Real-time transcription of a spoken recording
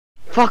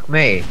Fuck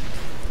me.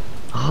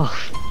 Oh,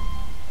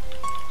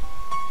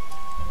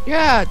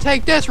 Yeah,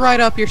 take this right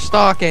up your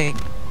stocking.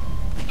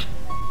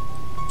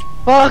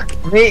 fuck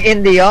me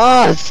in the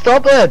ass.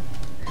 Stop it.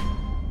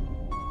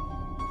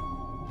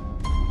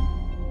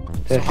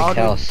 So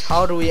Perfect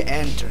how do we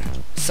enter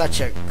such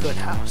a good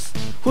house?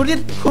 Who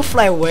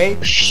fly away?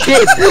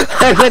 Shit!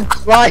 I went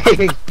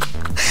flying.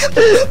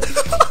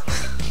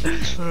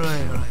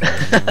 Alright.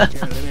 Okay,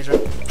 let me try.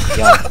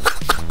 Yeah.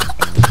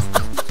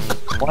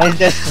 Why is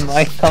there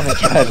smoke coming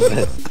out of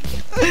it?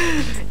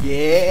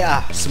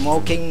 Yeah,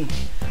 smoking.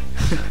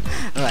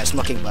 Alright,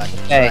 smoking butt.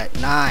 Okay. Alright,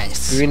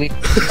 nice. Really?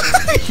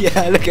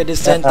 Yeah, look at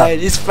this Sentai.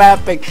 He's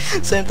fapping.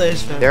 Sentai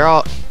is fapping. They're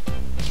all.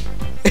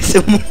 It's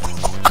a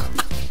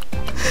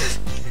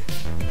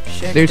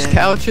There's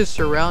couches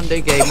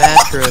surrounding a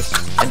mattress,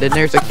 and then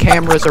there's a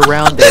cameras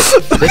around it.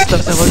 This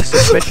doesn't look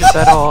suspicious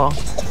at all. Look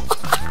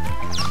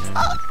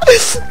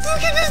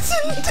at this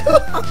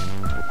Sentai.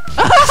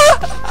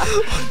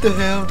 What the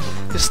hell?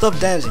 Just stop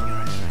dancing,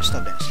 alright?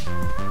 Stop dancing.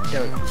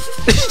 There we go.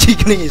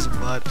 Jiggling his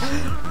butt.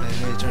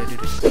 Let me try to do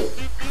this.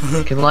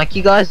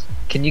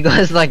 Can you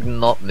guys like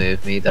not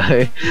move me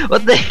though?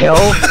 What the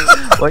hell?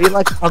 Why are you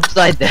like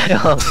upside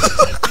down?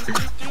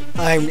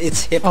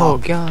 It's hip Oh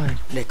hop. god.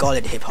 They call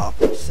it hip hop,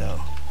 so.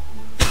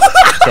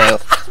 Okay.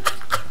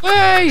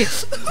 Hey!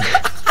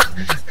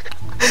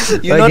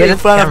 You're not in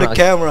front of the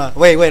camera.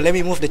 Wait, let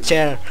me move the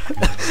chair.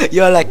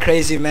 You're like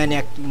crazy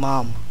maniac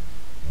mom.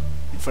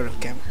 In front of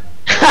the camera.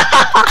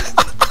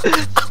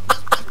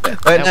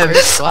 Wait, no,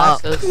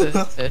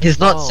 he's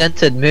not Oh.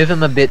 centered. Move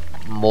him a bit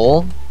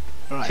more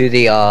Right. to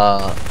the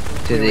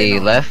Wait,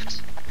 no.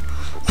 left.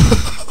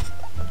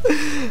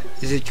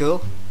 Is it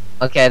cool?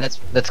 Okay,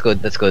 that's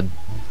good. That's good.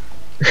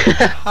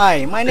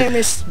 Hi, my name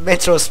is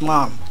Metro's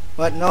mom.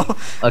 What? No?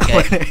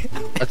 Okay.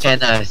 Okay,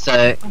 no.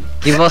 So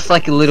give us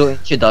like a little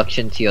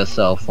introduction to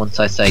yourself once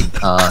I say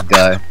go.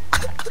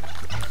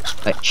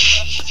 Like,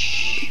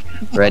 shh.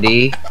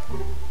 Ready?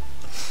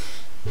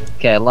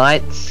 Okay,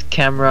 lights,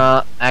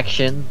 camera,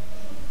 action.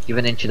 Give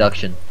an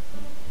introduction.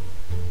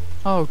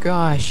 Oh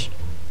gosh.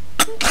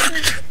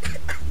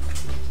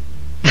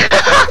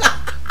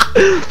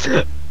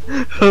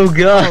 Oh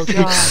god. Oh god.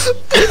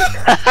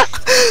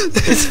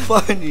 It's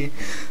funny.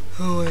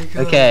 Oh my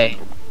god. Okay.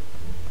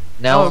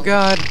 Now, Oh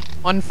god.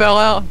 One fell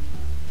out.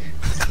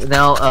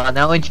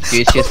 now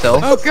introduce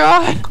yourself. Oh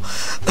god.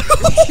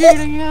 It's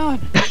shooting out.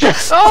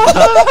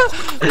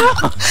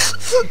 Oh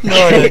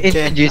No, you can't.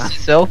 Introduce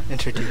yourself.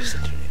 Introduce.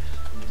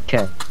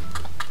 Okay.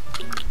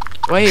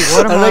 Wait,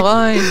 what are I my like-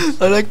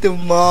 lines? I like the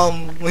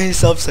mom when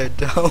he's upside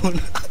down.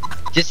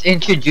 Just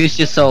introduce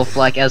yourself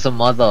like as a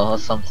mother or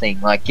something.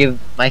 Like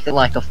make it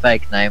like a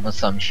fake name or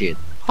some shit.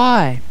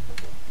 Hi.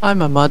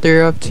 I'm a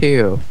mother of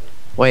 2.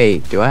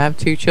 Wait, do I have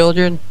 2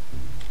 children?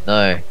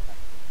 No.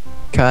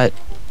 Cut.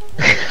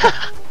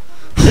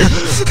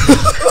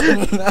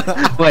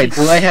 Wait,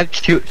 do I have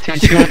two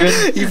children?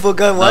 You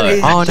forgot what No.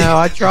 he. Oh no,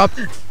 I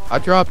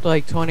dropped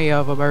like 20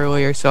 of them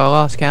earlier, so I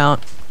lost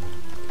count.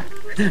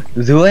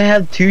 Do I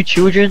have 2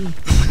 children?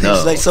 No.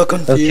 He's like so Okay,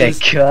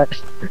 confused. cut.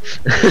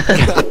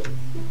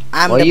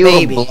 I'm Why the are you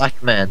baby. a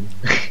black man?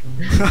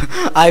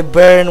 I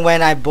burn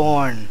when I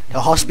born.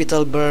 The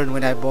hospital burn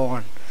when I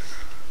born.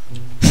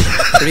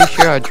 Pretty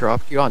sure I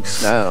dropped you on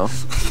snow.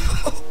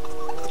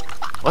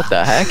 What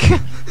the heck?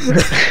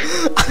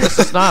 This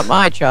is not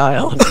my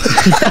child. But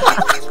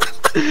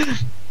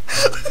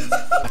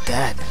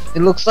dad.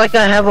 It looks like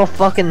I have a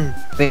fucking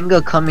finger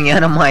coming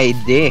out of my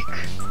dick.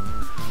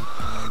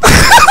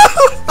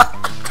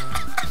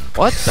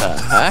 What the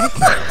heck?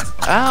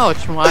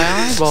 Ouch, my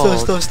eyeball.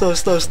 Stop.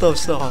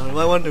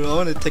 I want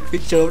to take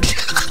picture of this.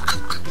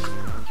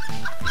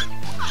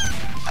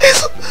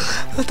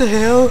 What the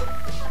hell?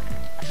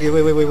 Okay,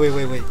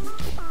 wait.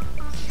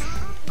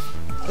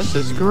 This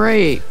is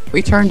great.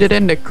 We turned it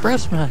into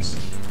Christmas.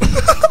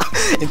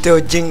 Into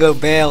jingle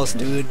bells,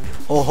 dude.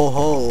 Ho ho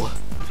ho.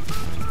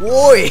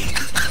 Oi!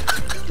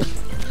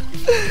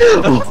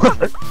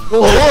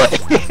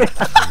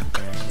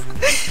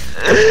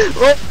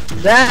 What's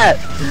that?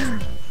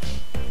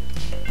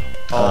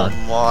 Oh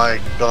my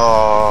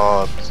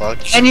god.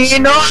 Can you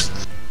not?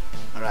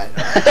 Alright.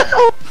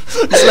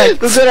 It's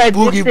like Look what I did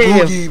boogie to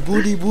him.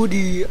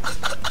 boogie.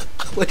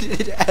 What did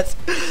it ask?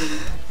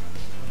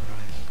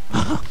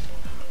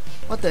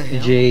 What the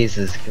hell?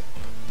 Jesus.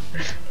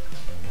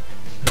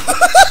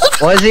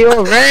 Why is he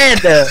all red?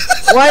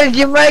 Why did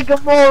you make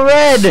him all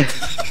red?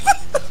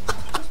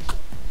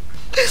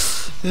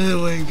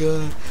 Oh my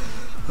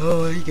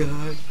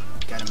god.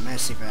 Got a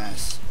massive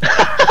ass.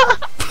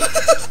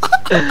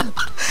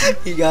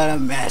 He got a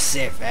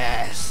massive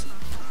ass.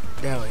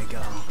 There we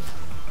go.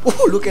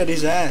 Oh, look at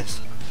his ass.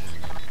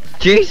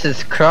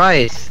 Jesus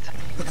Christ.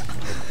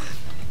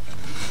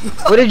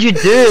 What did you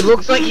do? It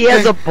looks like he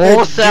has a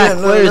ball sack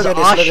Dylan, where his look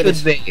at ass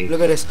this, should be.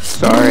 Look at this.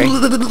 Sorry.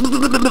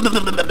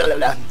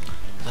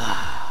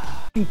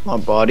 My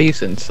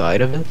body's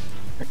inside of it.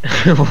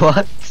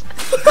 What?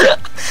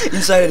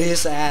 inside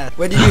his ass.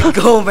 Where did you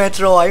go,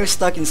 Metro? Are you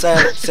stuck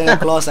inside Santa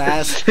Claus'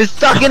 ass? He's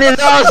stuck in his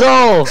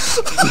asshole!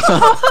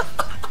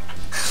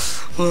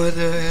 What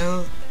the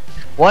hell?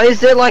 Why is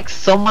there like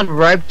someone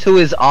roped to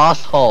his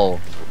asshole?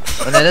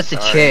 Oh no, that's a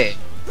chair.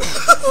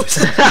 Who's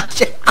on the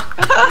chair?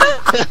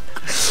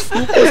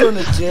 Who's on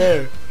the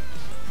chair?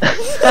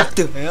 What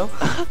the hell?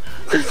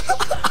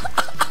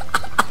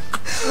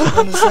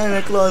 On the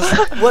Santa Claus.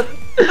 What?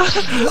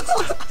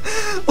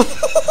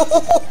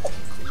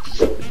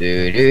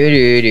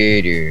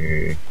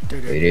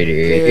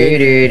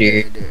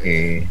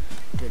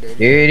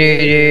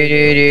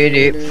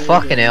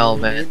 Fucking hell,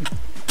 man.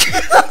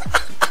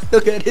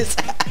 Look at his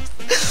ass.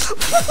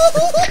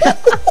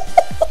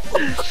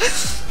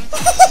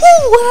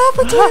 What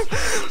happened to him?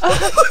 What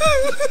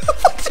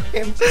happened to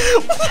him?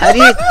 How do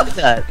you do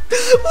that?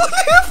 What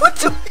happened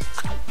to him?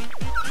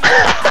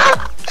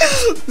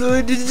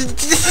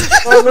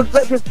 Oh, it looks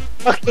like he's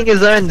fucking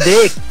his own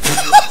dick.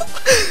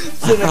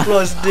 Santa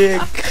Claus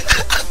dick.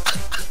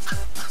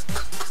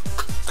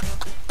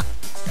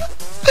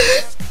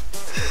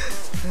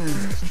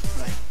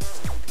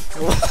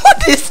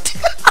 What is this?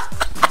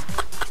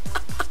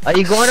 Are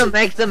you going to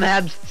make them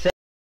have sex?